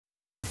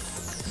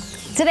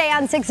Today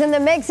on 6 in the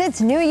Mix,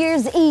 it's New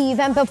Year's Eve,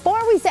 and before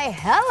we say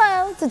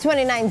hello to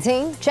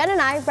 2019, Jen and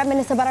I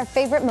reminisce about our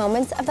favorite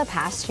moments of the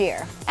past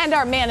year. And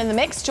our man in the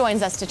mix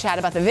joins us to chat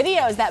about the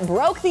videos that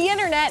broke the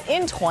internet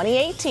in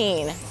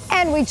 2018.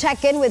 And we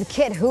check in with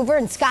Kit Hoover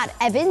and Scott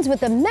Evans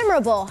with the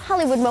memorable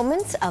Hollywood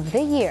moments of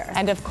the year.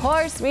 And of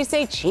course, we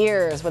say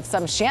cheers with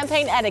some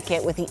champagne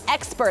etiquette with the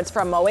experts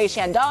from Moet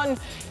Chandon.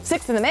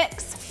 6 in the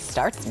Mix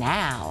starts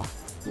now.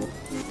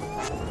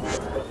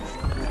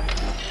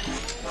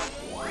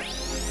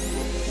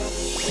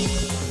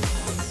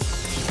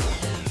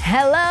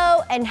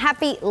 Hello and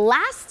happy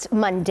last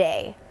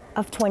Monday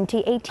of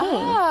 2018.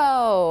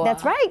 Oh,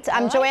 that's right.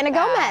 I'm Johanna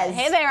Gomez.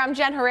 Hey there, I'm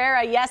Jen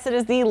Herrera. Yes, it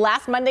is the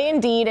last Monday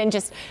indeed, and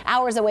just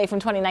hours away from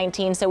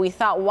 2019. So we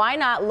thought, why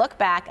not look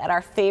back at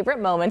our favorite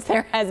moments?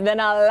 There has been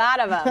a lot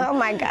of them. Oh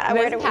my God,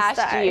 where do we start?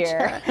 Past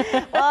year.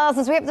 Well,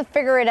 since we have to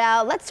figure it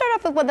out, let's start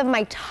off with one of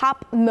my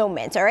top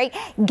moments. All right,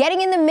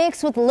 getting in the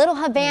mix with Little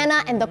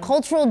Havana and the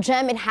cultural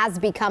gem it has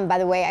become. By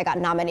the way, I got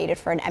nominated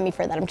for an Emmy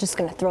for that. I'm just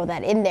gonna throw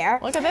that in there.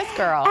 Look at this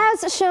girl.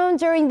 As shown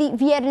during the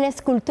Viernes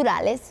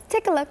Culturales.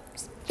 Take a look.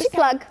 Just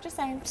plug. Just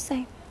saying. Just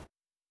saying.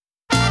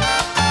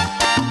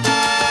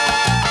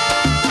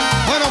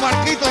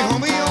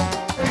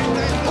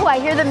 Oh, I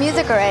hear the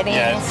music already.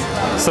 Yes.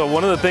 So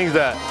one of the things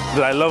that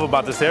I love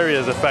about this area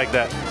is the fact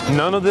that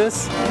none of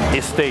this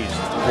is staged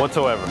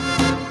whatsoever.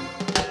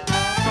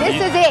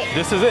 This is it.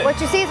 This is it. What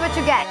you see is what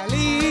you get.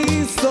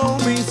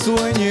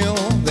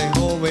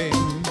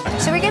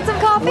 Should we get some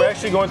coffee? We're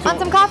actually going to... Want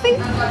some coffee?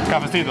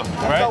 Cafecito,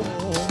 right?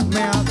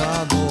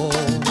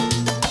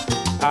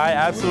 I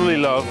absolutely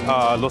love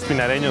Los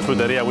Pinareños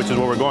Fruteria, which is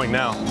where we're going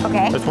now.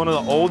 Okay. It's one of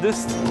the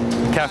oldest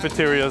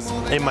cafeterias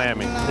in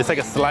Miami. It's like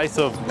a slice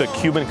of the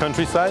Cuban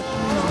countryside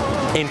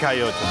in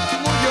Cayote.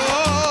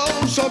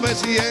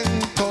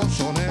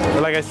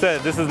 But like I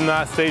said, this is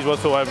not staged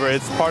whatsoever.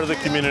 It's part of the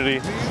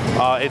community.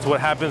 It's what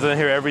happens in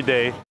here every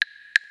day.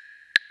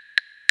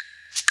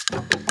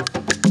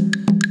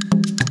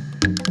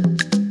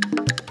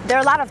 There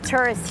are a lot of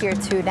tourists here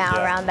too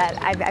now around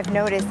that. I've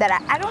noticed that.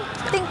 I don't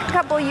think a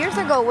couple of years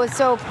ago was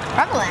so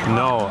prevalent.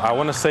 No, I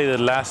want to say the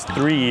last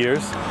 3 years,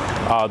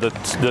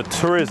 the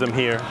tourism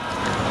here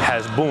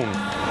has boomed.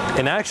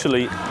 And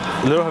actually,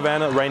 Little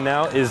Havana right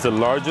now is the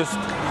largest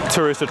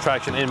tourist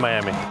attraction in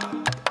Miami. How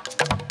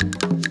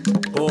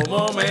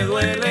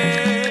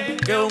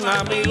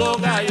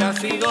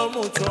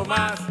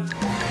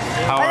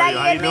are you?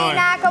 How you doing?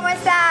 ¿Cómo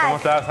estás? ¿Cómo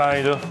estás? How are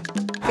you doing?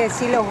 Que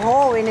si los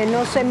jóvenes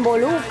no se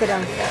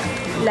involucran,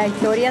 la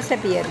historia se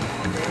pierde.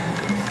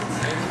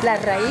 Las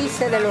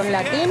raíces de los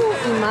latinos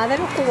y más de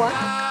los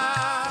cubanos.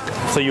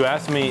 So you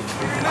asked me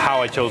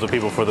how I chose the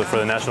people for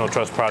the National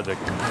Trust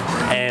Project,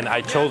 and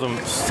I chose them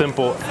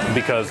simple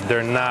because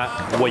they're not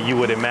what you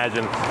would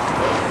imagine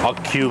a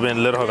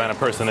Cuban Little Havana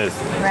person is.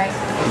 Right.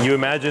 You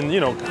imagine, you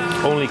know,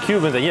 only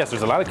Cubans, and yes,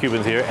 there's a lot of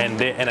Cubans here,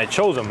 and I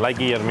chose them like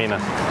Guillermina.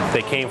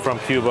 They came from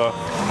Cuba,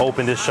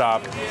 opened this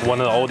shop, one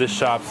of the oldest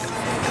shops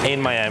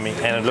in Miami,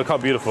 and look how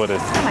beautiful it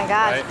is. Oh my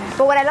gosh. Right?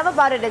 But what I love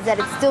about it is that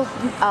it's still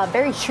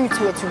very true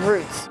to its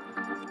roots.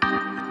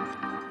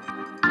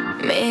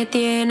 Me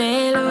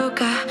tiene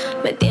loca,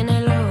 me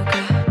tiene loca.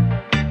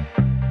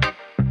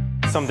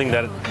 Something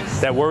that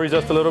worries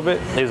us a little bit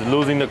is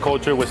losing the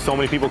culture with so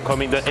many people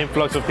coming, the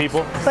influx of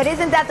people. But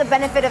isn't that the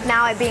benefit of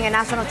now it being a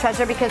national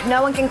treasure, because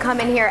no one can come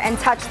in here and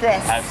touch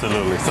this?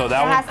 Absolutely. So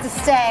that has to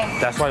stay.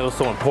 That's why it was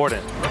so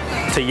important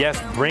to, yes,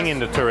 bring in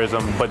the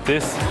tourism, but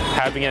this,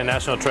 having a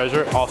national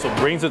treasure, also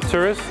brings the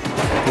tourists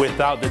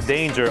without the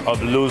danger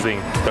of losing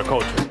their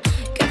culture.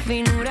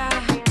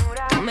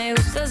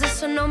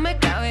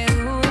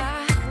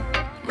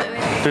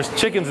 There's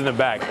chickens in the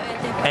back,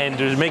 and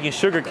they're making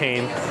sugar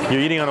cane. You're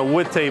eating on a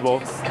wood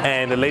table,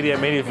 and the lady that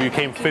made it for you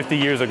came 50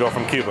 years ago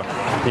from Cuba.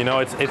 You know,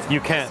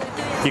 you can't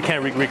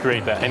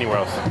recreate that anywhere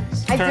else.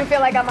 I do feel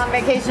like I'm on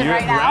vacation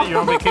right now. You're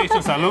on vacation.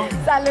 Salud.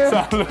 Salud.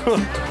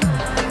 Salud.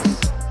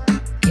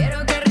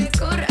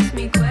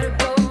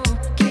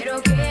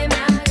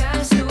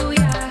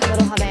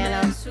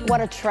 What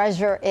a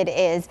treasure it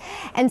is.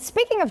 And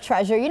speaking of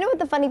treasure, you know what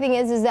the funny thing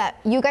is that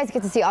you guys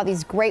get to see all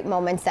these great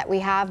moments that we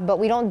have, but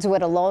we don't do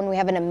it alone. We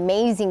have an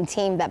amazing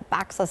team that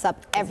backs us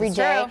up every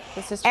day.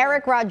 This is true.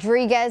 Eric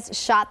Rodriguez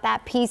shot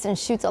that piece and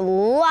shoots a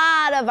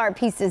lot of our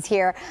pieces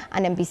here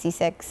on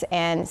NBC6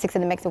 and 6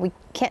 in the Mix, and we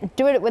can't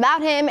do it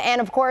without him.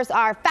 And of course,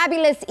 our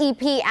fabulous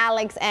EP,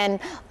 Alex, and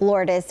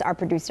Lourdes, our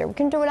producer. We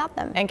couldn't do it without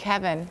them. And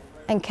Kevin.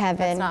 And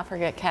Kevin. Let's not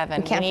forget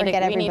Kevin. We can't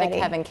forget everybody. We need a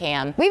Kevin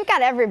cam. We've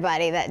got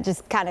everybody that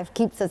just kind of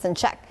keeps us in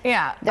check.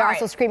 Yeah. They're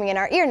also screaming in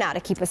our ear now to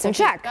keep us in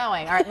check. Keep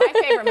going. All right, my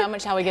favorite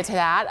moment, shall we get to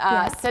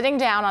that? Sitting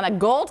down on a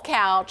gold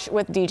couch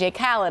with DJ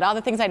Khaled. All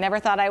the things I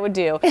never thought I would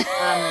do.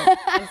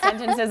 And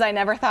sentences I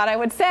never thought I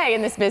would say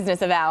in this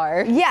business of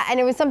ours. Yeah, and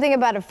it was something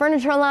about a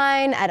furniture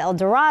line at El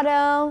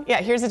Dorado.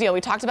 Yeah, here's the deal.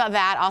 We talked about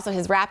that. Also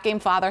his rap game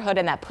fatherhood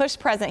and that push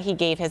present he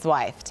gave his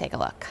wife. Take a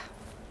look.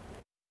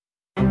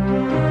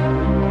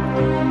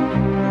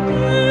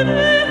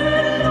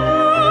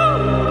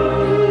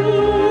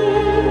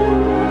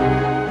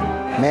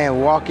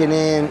 Man, walking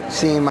in,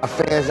 seeing my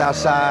fans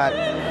outside,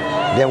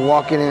 then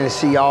walking in to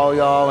see all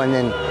y'all, and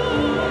then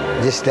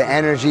just the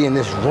energy in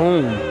this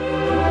room.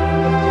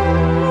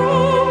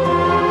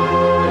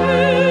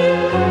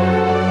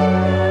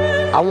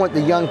 I want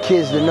the young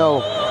kids to know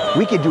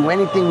we can do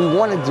anything we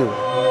want to do.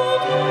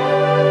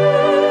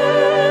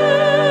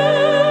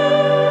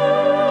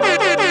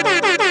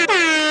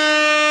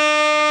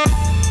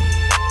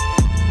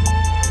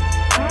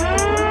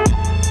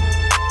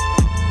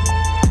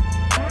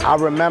 I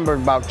remember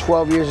about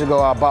 12 years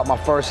ago, I bought my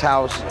first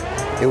house.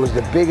 It was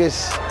the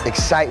biggest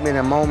excitement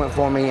and moment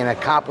for me and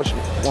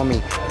accomplishment for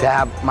me to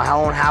have my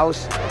own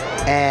house,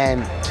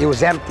 and it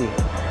was empty.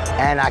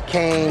 And I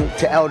came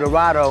to El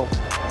Dorado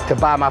to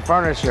buy my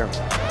furniture.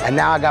 And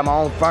now I got my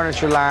own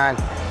furniture line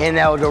in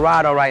El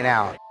Dorado right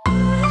now.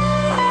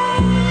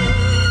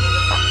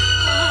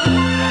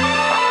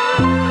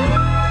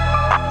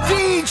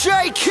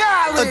 DJ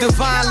Khaled, a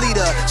divine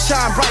leader,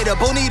 shine brighter,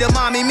 bonita,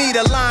 mommy, me,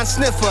 the line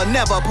sniffer,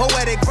 never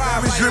poetic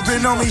rhyme.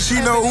 Dripping on me,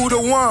 she know who the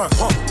one.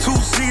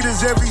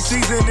 2-seaters every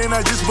season, and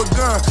I just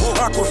begun.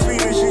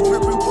 Aquafina, she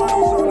dripping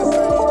bottles on the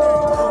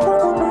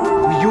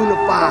same. We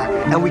unify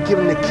and we give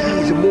them the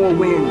keys to more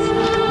wins,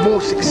 more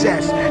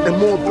success, and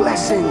more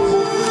blessings.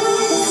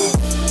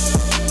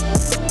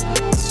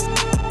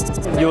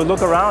 You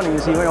look around and you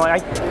see,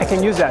 I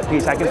can use that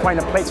piece. I can find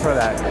a place for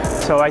that.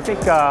 So I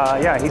think,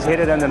 yeah, he's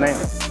hit it on the nail.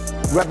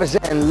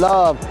 Representing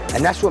love,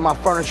 and that's what my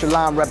furniture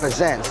line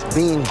represents,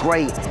 being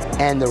great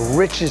and the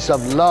riches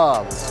of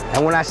love.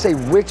 And when I say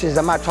riches,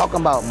 I'm not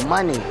talking about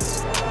money.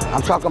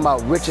 I'm talking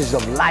about riches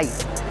of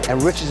life. And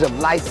riches of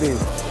life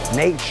is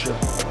nature,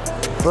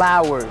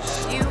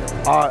 flowers,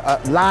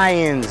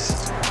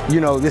 lions, you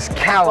know, this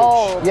couch.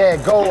 Gold. Yeah,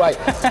 gold, like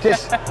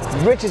just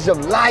riches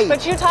of life.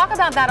 But you talk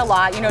about that a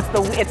lot. You know,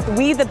 it's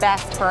we the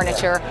best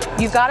furniture.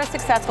 You've got a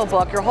successful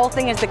book. Your whole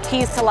thing is the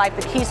keys to life,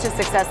 the keys to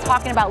success,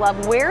 talking about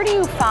love. Where do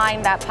you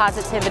find that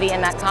positivity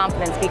and that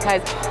confidence?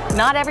 Because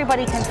not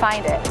everybody can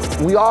find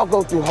it. We all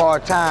go through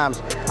hard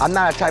times. I'm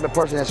not a type of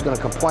person that's gonna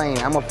complain.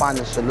 I'm gonna find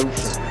the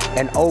solution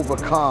and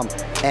overcome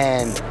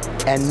and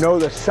know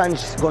the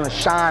sun's gonna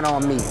shine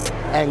on me.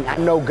 And I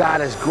know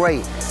God is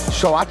great.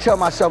 So I tell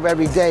myself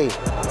every day,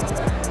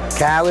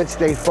 Khaled,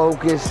 stay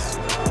focused.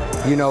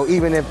 You know,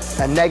 even if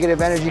a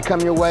negative energy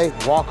come your way,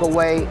 walk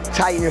away.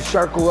 Tighten your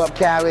circle up,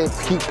 Khaled.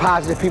 Keep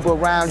positive people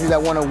around you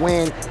that want to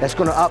win, that's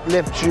going to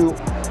uplift you.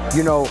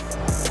 You know,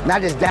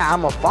 not just that,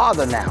 I'm a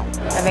father now.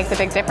 That makes a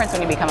big difference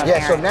when you become a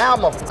parent. parent. So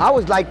now I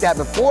was like that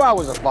before I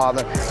was a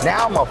father.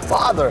 Now I'm a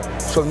father.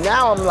 So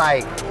now I'm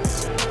like,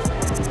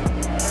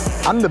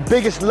 I'm the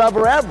biggest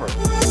lover ever.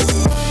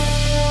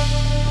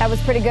 That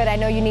was pretty good. I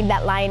know you need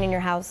that lion in your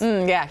house.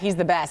 Yeah, he's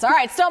the best. All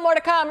right, still more to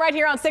come right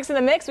here on 6 in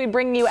the Mix. We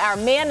bring you our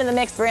man in the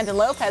mix, Brandon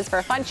Lopez, for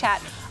a fun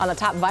chat on the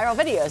top viral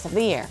videos of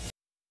the year.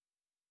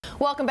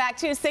 Welcome back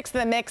to 6 in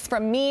the Mix.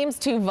 From memes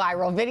to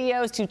viral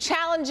videos to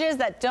challenges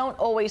that don't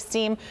always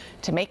seem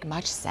to make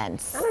much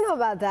sense. I don't know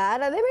about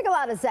that. They make a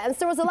lot of sense.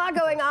 There was a lot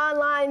going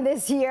online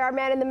this year. Our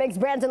man in the mix,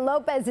 Brandon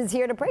Lopez, is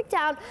here to break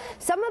down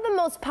some of the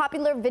most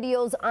popular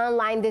videos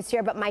online this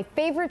year. But my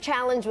favorite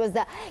challenge was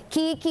the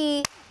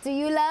Kiki, do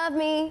you love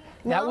me?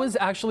 No? That was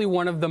actually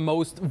one of the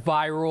most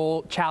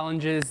viral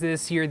challenges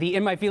this year. The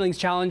In My Feelings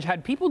challenge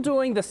had people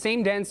doing the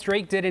same dance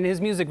Drake did in his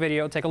music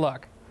video. Take a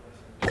look.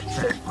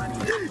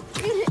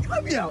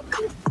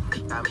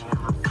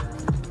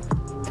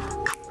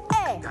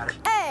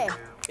 Hey.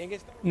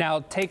 Now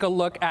take a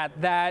look at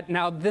that.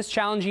 Now this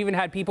challenge even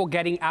had people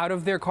getting out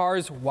of their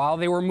cars while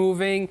they were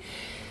moving.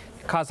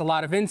 It caused a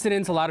lot of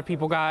incidents. A lot of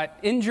people got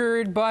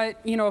injured, but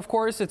you know, of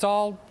course, it's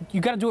all, you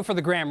got to do it for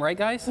the gram, right,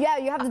 guys? Yeah,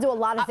 you have to do a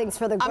lot of things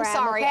for the gram. I'm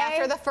sorry, okay?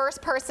 after the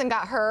first person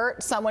got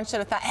hurt, someone should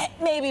have thought, hey,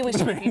 maybe we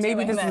should be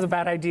Maybe doing this is a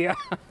bad idea.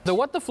 The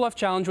What the Fluff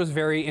challenge was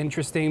very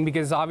interesting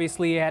because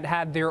obviously it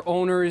had their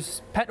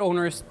owners, pet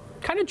owners,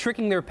 kind of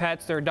tricking their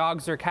pets, their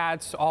dogs, their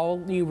cats.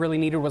 All you really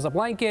needed was a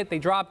blanket. They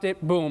dropped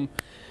it, boom.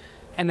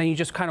 And then you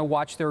just kind of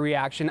watch their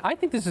reaction. I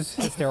think this is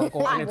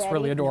hysterical and it's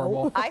really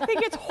adorable. I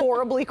think it's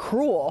horribly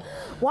cruel.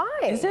 Why?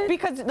 Is it?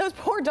 Because those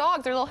poor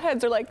dogs, their little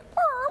heads are like,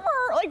 burr,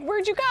 burr, like,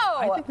 where'd you go?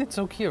 I think it's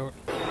so cute.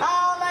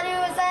 All I do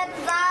is say,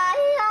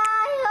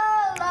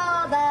 oh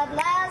Lord, that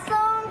last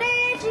long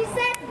day she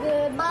said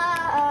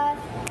goodbye.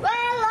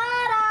 Well,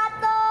 Lord, I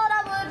thought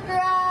I would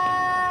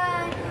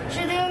cry.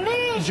 She do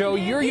me. Joe,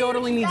 your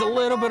yodeling needs a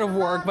little bit of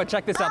work, but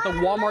check this out. The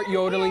Walmart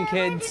yodeling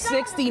kid,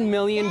 60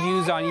 million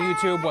views on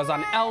YouTube, was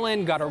on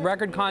Ellen, got a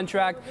record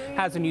contract,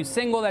 has a new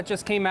single that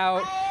just came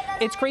out.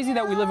 It's crazy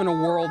that we live in a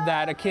world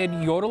that a kid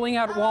yodeling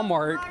at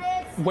Walmart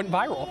went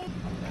viral.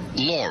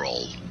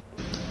 Laurel.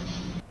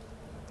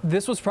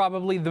 This was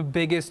probably the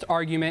biggest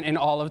argument in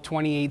all of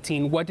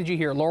 2018. What did you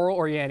hear, Laurel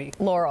or Yanni?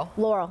 Laurel.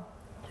 Laurel.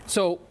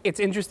 So it's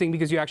interesting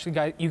because you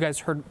guys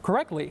heard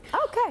correctly.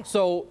 Okay.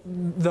 So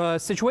the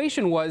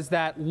situation was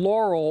that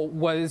Laurel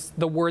was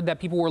the word that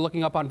people were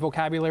looking up on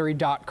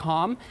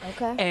vocabulary.com.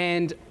 Okay.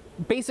 And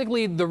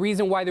basically the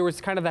reason why there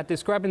was kind of that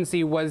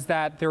discrepancy was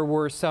that there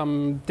were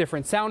some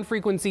different sound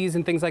frequencies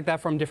and things like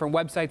that from different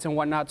websites and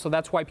whatnot. So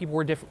that's why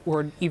people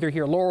were either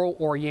here Laurel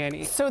or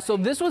Yanni. So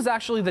this was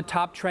actually the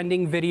top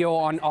trending video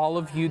on all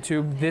of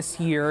YouTube this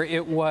year.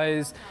 It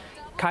was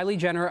Kylie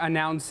Jenner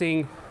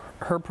announcing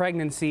her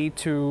pregnancy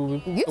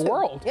to the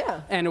world.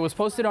 Yeah. And it was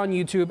posted on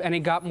YouTube, and it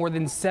got more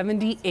than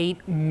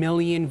 78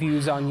 million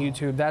views on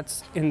YouTube.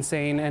 That's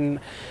insane. And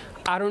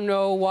I don't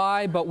know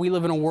why, but we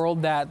live in a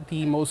world that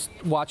the most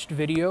watched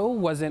video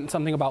wasn't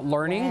something about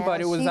learning, but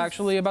it was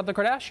actually about the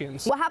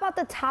Kardashians. Well, how about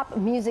the top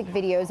music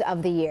videos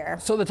of the year?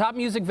 So the top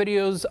music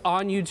videos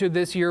on YouTube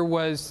this year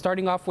was,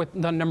 starting off with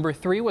the number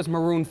 3 was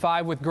Maroon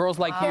 5 with Girls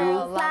Like You.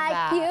 Girls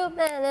Like You.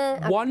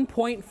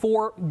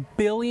 1.4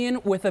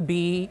 billion with a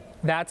B.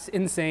 That's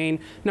insane.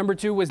 Number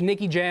 2 was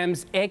Nicki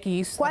Jam's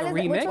X, the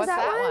remix. What's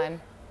that one?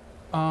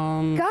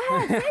 Go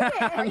ahead, sing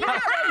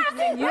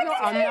it. You know,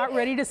 I'm not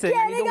ready to sing.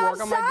 I need to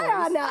work on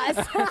my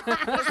voice.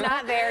 It's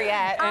not there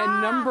yet. And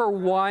number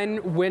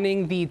 1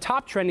 winning the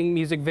top trending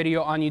music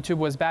video on YouTube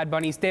was Bad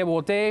Bunny's Te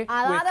Bote. A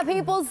lot of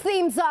people's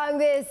theme song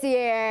this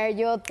year.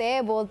 Yo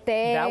te bote.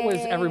 That was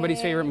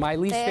everybody's favorite, my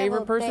least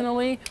favorite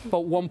personally,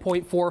 but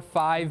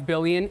 1.45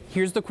 billion.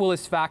 Here's the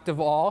coolest fact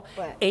of all.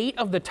 What? 8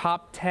 of the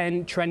top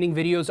 10 trending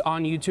videos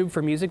on YouTube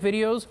for music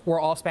videos were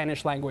all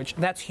Spanish language.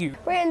 That's huge.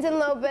 Brandon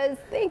Lopez,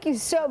 thank you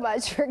so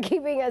much for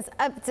keeping us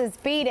up to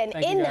speed and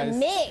Thank in you, the guys.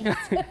 mix.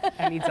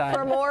 Anytime.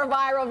 For more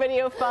viral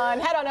video fun,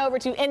 head on over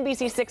to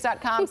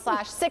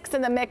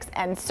NBC6.com/6inthemix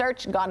and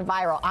search Gone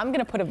Viral. I'm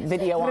going to put a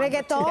video on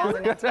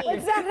Reggaeton? 2019.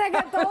 What's that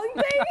reggaeton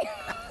thing?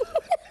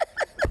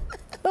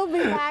 We'll be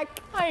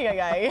back.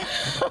 Ay.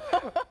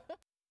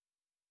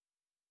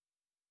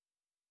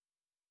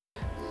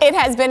 It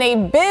has been a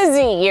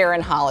busy year in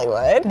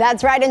Hollywood.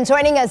 That's right, and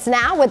joining us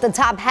now with the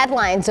top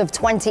headlines of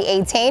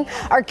 2018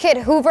 are Kit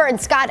Hoover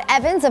and Scott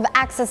Evans of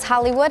Access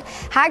Hollywood.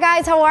 Hi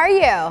guys, how are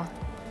you?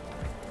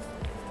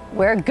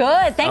 We're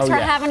good. Thanks for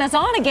having us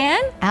on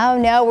again. Oh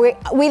no,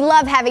 we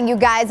love having you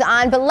guys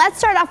on, but let's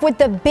start off with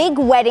the big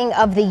wedding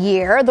of the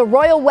year, the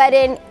royal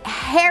wedding,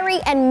 Harry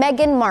and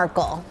Meghan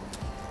Markle.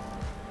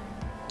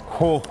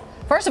 Cool.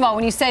 First of all,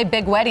 when you say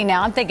big wedding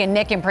now, I'm thinking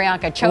Nick and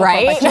Priyanka Chopra.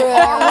 Right? But you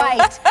are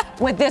right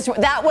with this.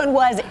 That one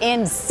was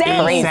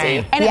insane.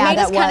 Crazy. And it made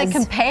us kind of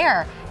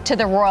compare to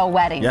the royal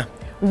wedding. Yeah.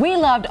 We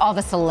loved all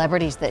the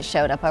celebrities that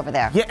showed up over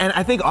there. Yeah, and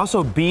I think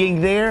also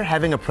being there,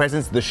 having a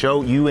presence at the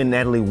show, you and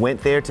Natalie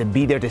went there to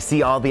be there, to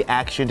see all the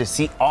action, to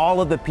see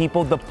all of the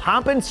people. The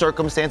pomp and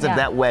circumstance of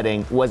that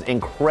wedding was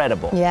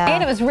incredible. Yeah.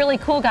 And it was really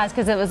cool, guys,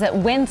 because it was at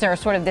Windsor,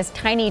 sort of this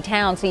tiny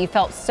town, so you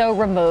felt so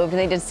removed.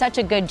 They did such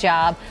a good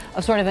job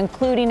of sort of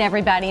including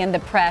everybody in the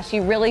press.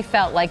 You really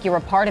felt like you were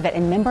part of it.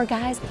 And remember,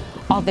 guys,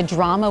 all the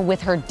drama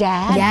with her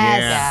dad?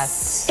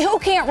 Yes. Who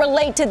can't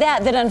relate to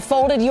that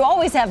unfolded? You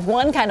always have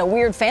one kind of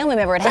weird family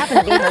member. It happened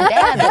to be her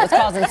dad that was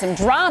causing some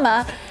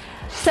drama.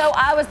 So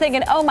I was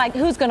thinking, oh my,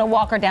 who's going to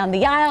walk her down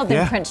the aisle?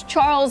 Then Prince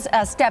Charles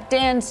stepped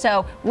in,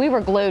 so we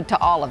were glued to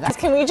all of that.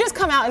 Can we just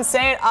come out and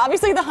say it?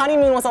 Obviously, the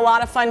honeymoon was a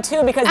lot of fun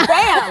too, because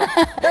bam,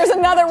 there's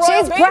another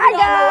royal baby on the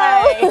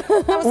way.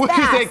 That was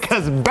fast. She said,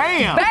 "'Cause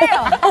bam,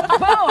 bam,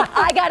 boom."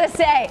 I gotta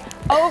say,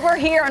 over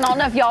here, and I don't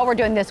know if y'all were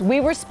doing this,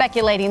 we were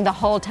speculating the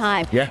whole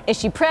time. Yeah. Is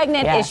she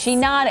pregnant? Is she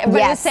not?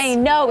 Everybody was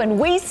saying no, and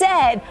we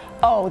said,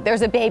 oh,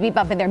 there's a baby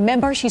bump in there.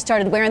 Remember, she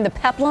started wearing the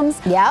peplums?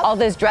 Yeah. All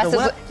those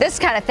dresses. This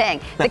kind of thing.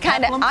 The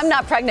kind of, I'm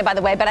not pregnant, by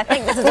the way, but I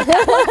think this is a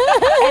peplum.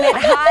 And it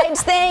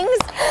hides things.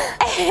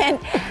 And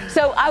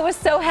so I was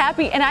so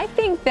happy. And I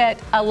think that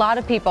a lot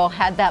of people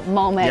had that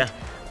moment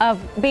of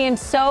being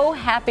so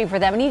happy for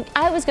them. And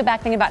I always go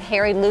back thinking about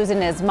Harry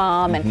losing his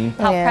mom and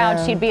how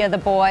proud she'd be of the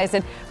boys,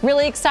 and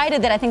really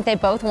excited that I think they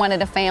both wanted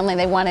a family.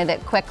 They wanted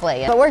it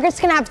quickly. But we're just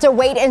gonna have to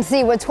wait and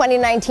see what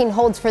 2019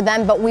 holds for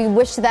them, but we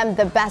wish them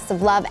the best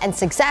of love and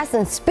success.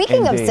 And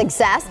speaking of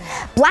success,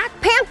 Black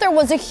Panther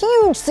was a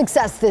huge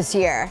success this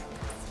year.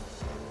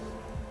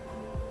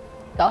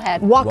 Go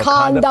ahead.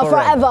 Wakanda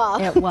forever.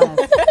 It was.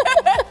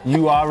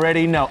 You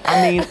already know.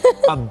 I mean,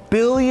 $1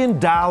 billion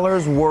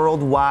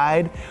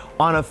worldwide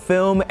on a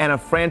film and a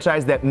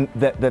franchise that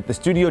the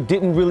studio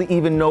didn't really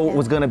even know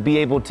was going to be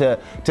able to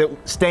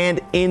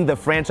stand in the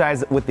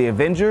franchise with the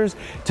Avengers.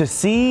 To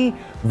see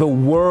the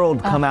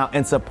world come out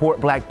and support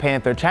Black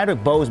Panther,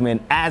 Chadwick Boseman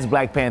as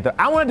Black Panther.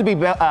 I wanted to be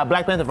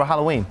Black Panther for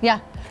Halloween. Yeah.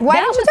 Why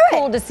that didn't you was do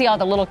cool to see all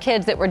the little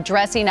kids that were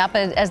dressing up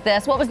as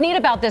this. What was neat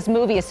about this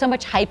movie is so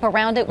much hype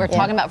around it. We're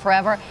talking about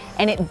forever,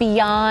 and it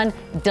beyond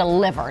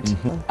delivered.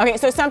 Okay,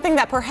 so something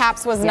that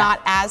perhaps was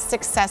not as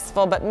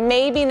successful, but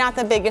maybe not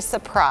the biggest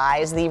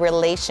surprise, the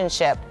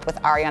relationship with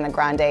Ariana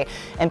Grande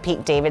and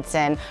Pete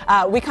Davidson.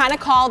 We kind of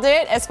called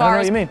it as far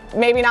as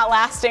maybe not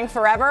lasting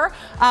forever,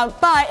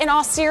 but in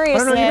all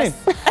seriousness.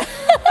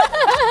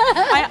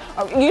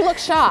 You look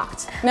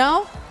shocked.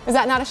 No? Is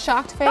that not a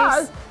shocked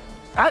face?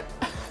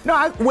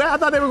 I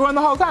thought they were going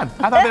the whole time.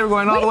 I thought they were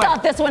going all the way. We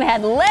thought this one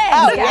had legs.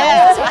 Oh,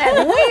 yeah. This one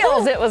had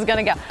wheels. It was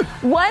going to go.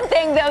 One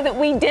thing, though, that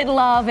we did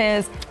love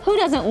is who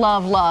doesn't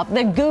love love?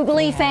 The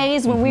googly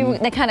phase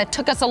when they kind of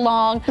took us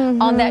along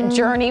on that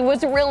journey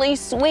was really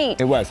sweet.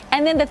 It was.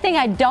 And then the thing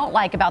I don't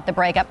like about the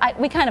breakup,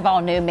 we kind of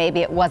all knew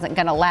maybe it wasn't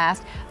going to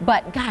last,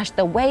 but gosh,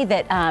 the way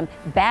that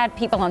bad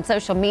people on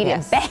social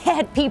media,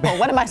 bad people,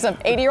 what am I, some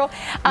 80-year-old?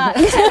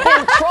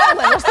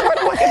 Trolling, what's the word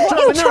I'm looking for?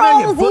 He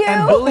trolls you.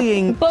 And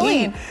bullying.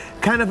 Bullying.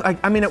 Kind of,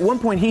 I mean, at one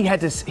point he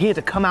had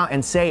to come out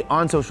and say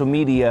on social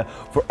media,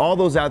 for all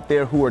those out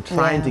there who are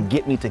trying to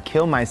get me to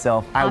kill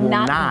myself, I will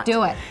not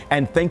do it.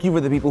 And thank you for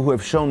the people who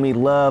have shown me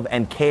love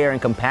and care and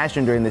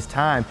compassion during this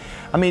time.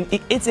 I mean,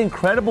 it's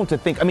incredible to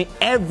think. I mean,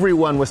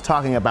 everyone was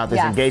talking about this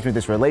engagement,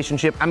 this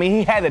relationship. I mean,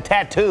 he had a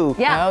tattoo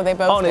they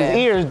both on his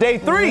ears, day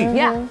 3.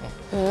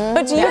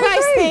 But do you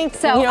guys think,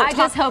 so I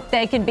just hope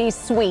they can be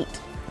sweet.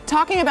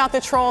 Talking about the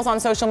trolls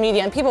on social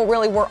media, and people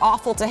really were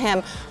awful to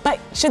him, but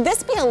should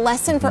this be a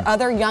lesson for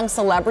other young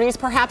celebrities,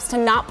 perhaps to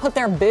not put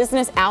their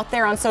business out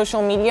there on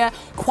social media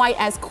quite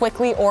as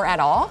quickly or at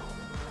all?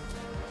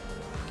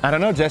 I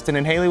don't know, Justin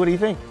and Haley, what do you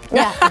think?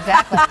 Yeah,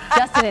 exactly.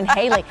 Justin and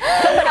Haley.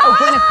 Somebody,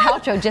 Gwyneth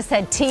Paltrow just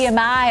said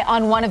TMI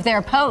on one of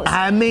their posts.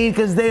 I mean,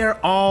 because they are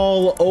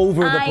all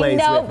over the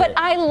place. I know, with but it.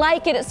 I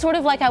like it. It's sort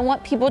of like I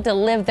want people to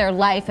live their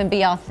life and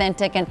be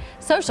authentic, and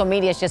social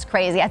media is just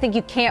crazy. I think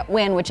you can't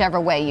win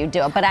whichever way you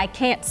do it, but I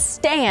can't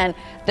stand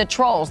the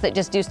trolls that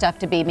just do stuff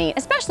to be mean.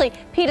 Especially,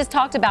 Pete has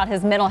talked about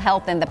his mental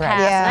health in the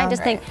past, and I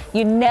just think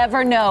you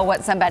never know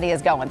what somebody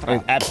is going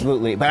through.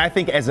 Absolutely, but I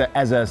think as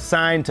a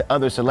sign to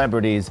other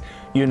celebrities,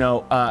 you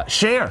know,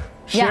 share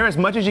as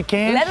much as you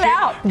can. Let it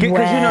out.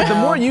 Because you know, the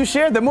more you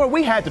share, the more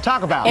we had to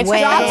talk about. It's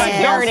job Like,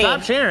 security. don't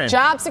stop sharing.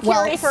 Job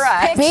security for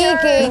us.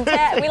 Speaking,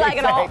 we like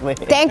it all.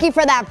 Thank you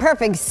for that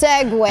perfect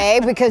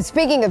segue, because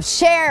speaking of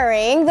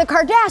sharing, the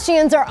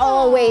Kardashians are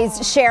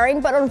always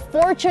sharing, but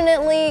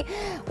unfortunately,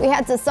 we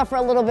had to suffer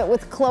a little bit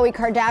with Khloe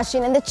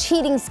Kardashian and the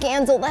cheating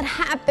scandal that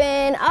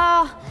happened.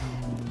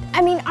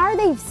 I mean, are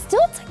they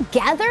still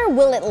together?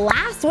 Will it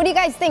last? What do you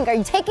guys think? Are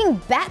you taking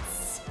bets?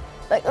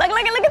 Look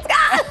at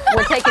Scott.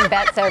 We're taking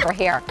bets over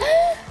here.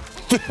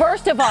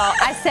 First of all,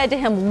 I said to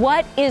him,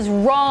 what is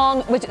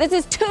wrong? This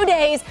is 2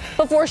 days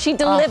before she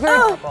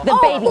delivered the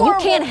baby. You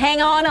can't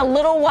hang on a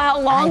little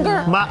while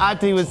longer? My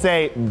auntie would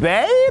say,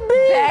 baby?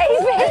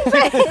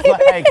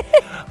 Baby.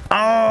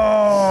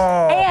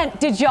 Oh. And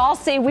did y'all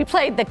see, we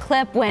played the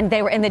clip when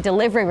they were in the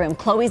delivery room.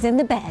 Chloe's in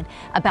the bed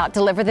about to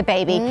deliver the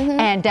baby,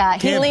 and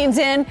he leans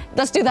in.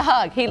 Let's do the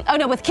hug.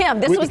 With Kim.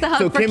 This was the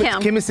hug for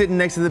Kim. Kim is sitting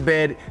next to the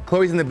bed.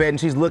 Chloe's in the bed, and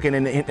she's looking,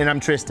 and I'm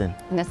Tristan.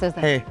 And this is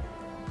Hey.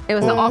 It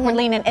was an awkward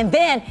lean in. And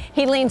then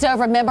he leans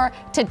over, remember,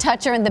 to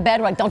touch her in the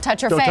bed. Like, don't touch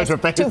her face. Touch her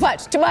face. Too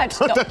much.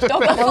 Don't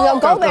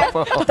go there.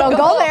 Don't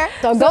go there.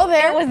 Don't go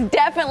there. It was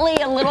definitely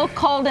a little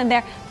cold in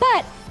there.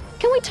 But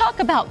can we talk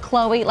about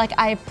Khloe? Like,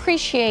 I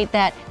appreciate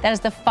that is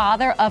the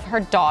father of her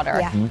daughter.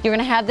 Yeah. You're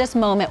gonna have this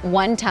moment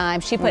one time.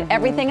 She put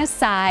everything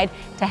aside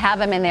to have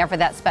him in there for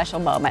that special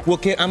moment. Well,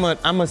 Kim, I'm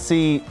gonna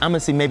see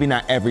maybe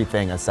not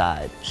everything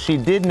aside. She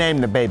did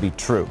name the baby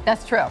True.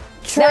 That's true.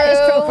 True. That is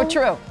true for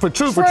true. For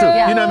true.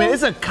 Yeah. You know what I mean?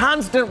 It's a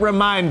constant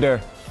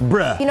reminder,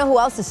 bruh. You know who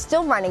else is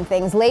still running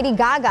things? Lady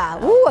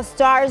Gaga. Ooh, A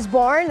Star Is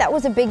Born. That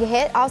was a big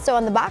hit, also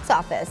on the box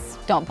office.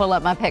 Don't pull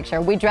up my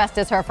picture. We dressed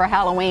as her for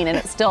Halloween, and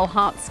it still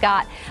haunts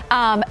Scott.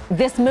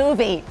 This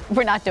movie,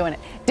 we're not doing it.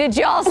 Did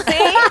y'all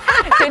see?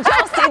 Did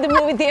y'all see the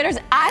movie theaters?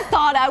 I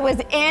thought I was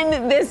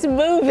in this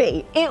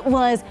movie. It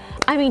was,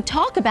 I mean,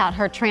 talk about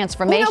her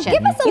transformation.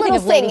 Give us a you little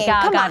think of Lady singing.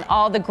 Gaga Come on. and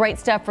all the great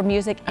stuff for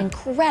music.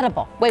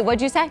 Incredible. Wait,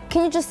 what'd you say?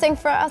 Can you just sing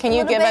for us? Can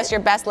you give us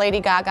your best Lady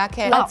Gaga,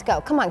 Kit? Let's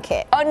go. Come on,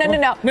 Kit. Oh, no.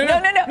 No. Come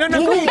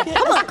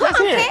on,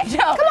 Kit.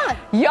 Come on.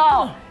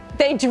 Y'all,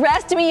 they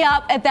dressed me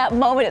up at that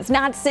moment. It's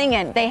not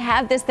singing. They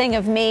have this thing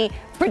of me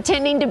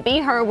pretending to be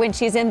her when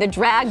she's in the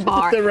drag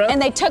bar,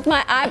 and they took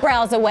my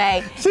eyebrows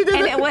away,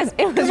 and it was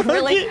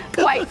really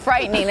quite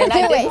frightening. And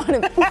I did one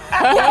of these moves, and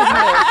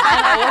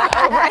I look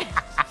over it.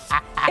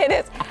 It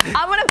is.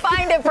 I'm gonna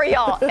find it for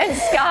y'all, and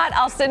Scott,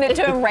 I'll send it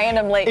to him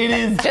randomly. It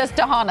is just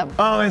to haunt him.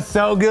 Oh, it's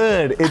so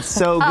good. It's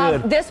so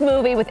good. This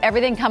movie, with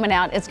everything coming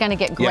out, it's gonna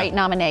get great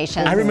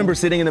nominations. I remember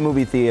sitting in the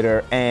movie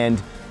theater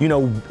and, you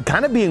know,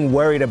 kind of being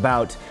worried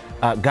about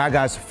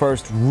Gaga's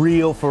first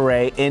real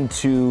foray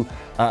into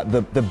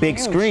the big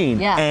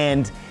screen,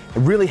 and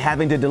really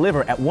having to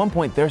deliver. At one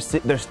point, they're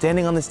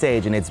standing on the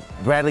stage, and it's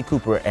Bradley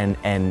Cooper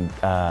and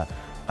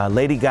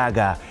Lady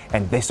Gaga,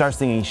 and they start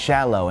singing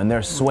Shallow, and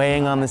they're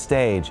swaying on the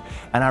stage.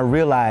 And I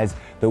realized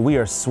that we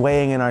are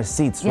swaying in our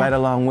seats right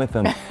along with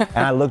them.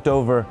 And I looked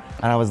over,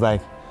 and I was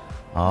like,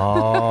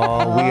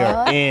 oh, we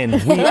are in.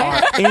 We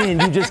are in.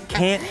 You just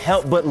can't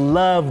help but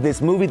love this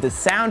movie, the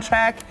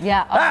soundtrack.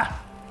 Yeah.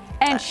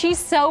 And she's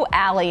so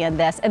Ally in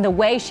this, and the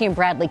way she and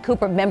Bradley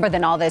Cooper, remember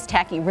then all those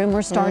tacky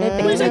rumors started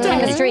because the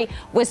chemistry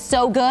was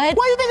so good. Why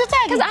do you think it's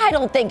tacky? Because I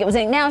don't think it was.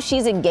 Now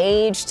she's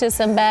engaged to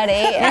somebody,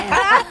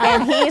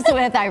 and he's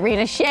with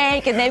Irina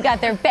Shayk, and they've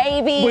got their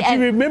baby. But you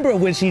remember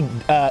when she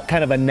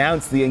kind of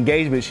announced the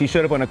engagement, she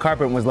showed up on the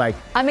carpet and was like,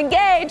 I'm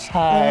engaged.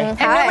 Hi. And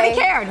nobody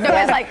cared.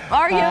 Nobody's like,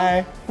 are you?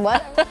 Hi.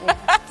 What?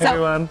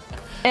 Everyone.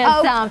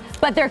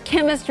 But their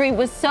chemistry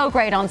was so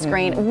great on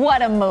screen.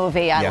 What a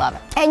movie. I love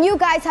it. And you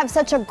guys have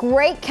such a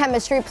great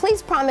chemistry.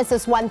 Please promise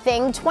us one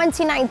thing.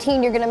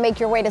 2019, you're going to make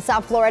your way to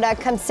South Florida.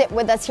 Come sit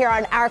with us here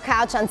on our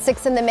couch on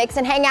 6 in the Mix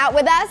and hang out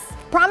with us.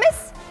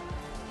 Promise?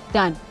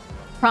 Done.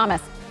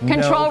 Promise.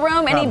 Control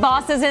room, any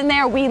bosses in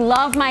there? We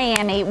love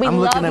Miami. We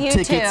love you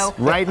too.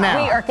 Right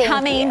now. We are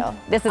coming.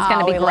 This is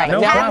going to be great.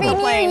 No Happy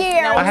problem. New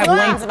Year.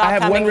 I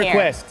have one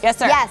request. Yes,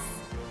 sir. Yes.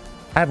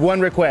 I have one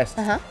request.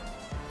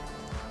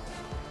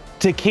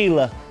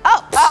 Tequila.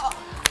 Oh,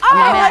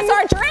 that's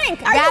our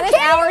drink. That is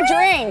our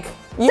drink.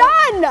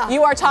 Done.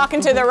 You are talking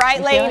to the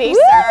right lady,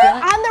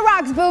 sir. On the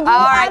rocks, boo-boo.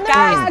 All right,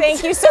 guys,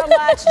 thank you so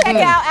much. Check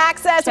out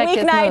Access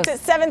weeknights at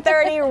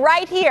 7:30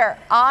 right here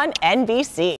on NBC.